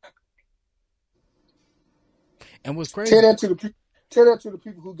 And what's crazy? Tell that to the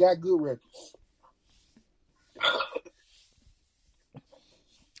people who got good records.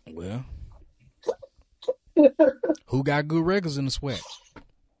 Well, who got good records in the SWAC?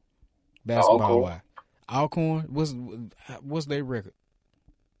 Basketball wise. Alcorn, what's their record?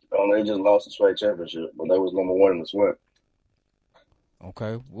 Oh, they just lost the SWAC championship, but they was number 1 in the SWAC.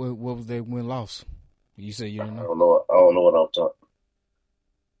 Okay, what was their win-loss? You say you don't know? I don't know what I'm talking.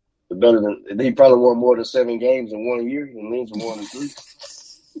 Better than he probably won more than 7 games in 1 year, and leans more than 3.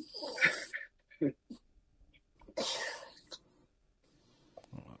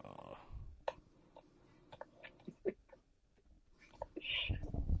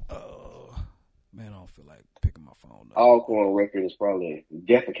 Man, I don't feel like picking my phone up. Alcorn record is probably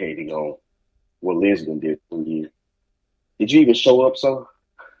defecating on what Lisbon did for you. Did you even show up, son?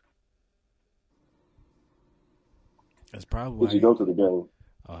 That's probably why. Did you go to the game?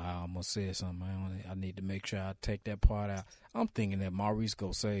 Oh, I almost said something. I need to make sure I take that part out. I'm thinking that Maurice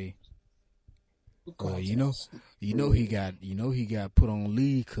go say, "Well, he got put on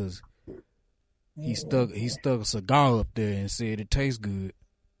leave because he stuck a cigar up there and said it tastes good."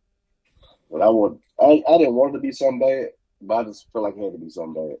 Well, I didn't want it to be something bad, but I just feel like it had to be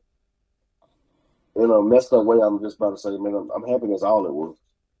something bad. In a messed up way, I'm just about to say, man, I'm happy that's all it was.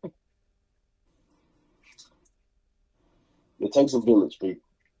 It takes a village, people.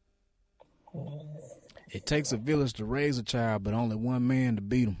 It takes a village to raise a child, but only one man to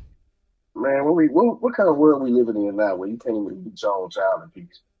beat him. Man, what kind of world we living in now where you can't even beat your own child in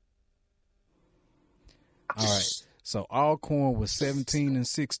peace? All right. So Alcorn was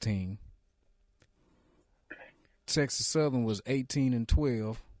 17-16. Texas Southern was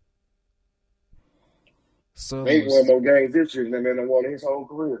 18-12. They won more games this year than they won his whole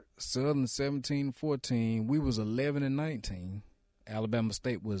career. Southern 17-14. We was 11-19. Alabama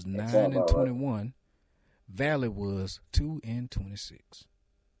State was 9-21. Right. Valley was 2-26.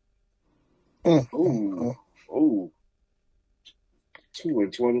 Ooh.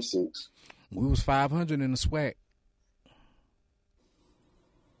 2-26. We was 500 in the SWAC.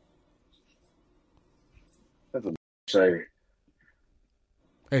 That's a shame.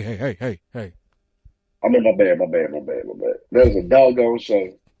 Hey. I mean, my bad. That was a doggone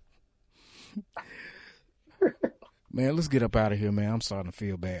shame. Man, let's get up out of here, man. I'm starting to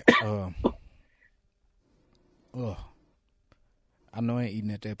feel bad. I know I ain't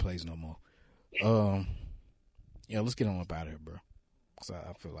eating at that place no more. Yeah, let's get on up out of here, bro. Because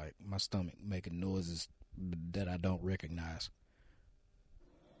I feel like my stomach making noises that I don't recognize.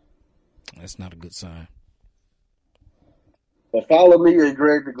 That's not a good sign. But follow me at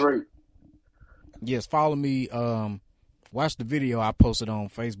Greg the Great. Yes, follow me Watch the video I posted on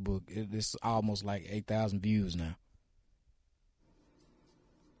Facebook. It's almost like 8,000 views now,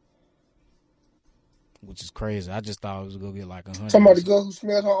 which is crazy. I just thought it was gonna get like 100. Somebody the girl who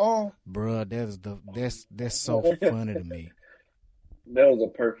smelled her arm. Bruh, that's so funny to me. That was a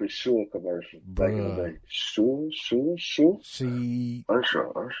perfect Sure commercial back in the Bruh. day. Sure.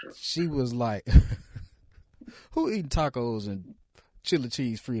 She was like, who eating tacos and chili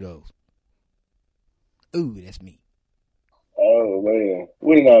cheese Fritos? Ooh, that's me. Oh man,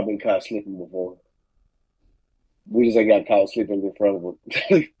 we done all been caught slipping before. We just ain't got caught slipping in front of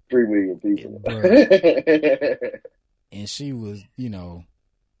 3 million people. And she was,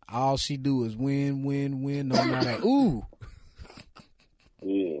 all she do is win, no matter. Ooh.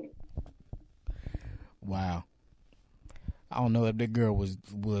 Yeah. Wow. I don't know if that girl was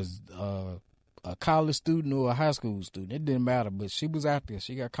a college student or a high school student. It didn't matter, but she was out there.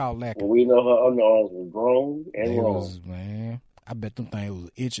 She got caught lacking. Well, we know her underarms were grown and long. Man, I bet them things was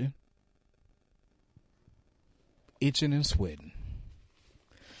itching and sweating.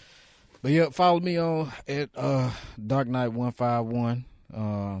 But yeah, follow me on at Dark Knight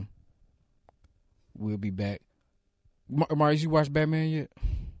 151. We'll be back. Marius, you watched Batman yet?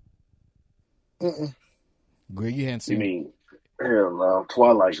 Greg, you hadn't seen You mean, hell no,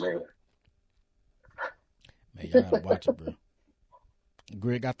 Twilight, man. Man, y'all gotta watch it, bro.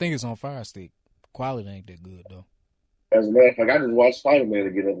 Greg, I think it's on Fire Stick. Quality ain't that good, though. As a matter of fact, I just watched Spider-Man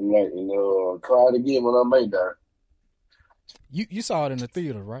again at night and cried again when I made that. You saw it in the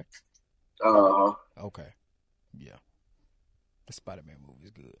theater, right? Okay. Yeah. The Spider-Man movie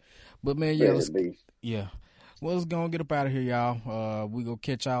is good. But, man, yeah, well, let's go and get up out of here, y'all. We gonna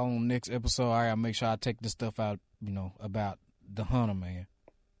catch y'all on the next episode. I gotta make sure I take this stuff out, about the Hunter, man.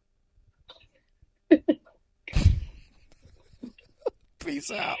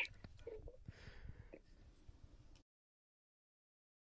 Peace out.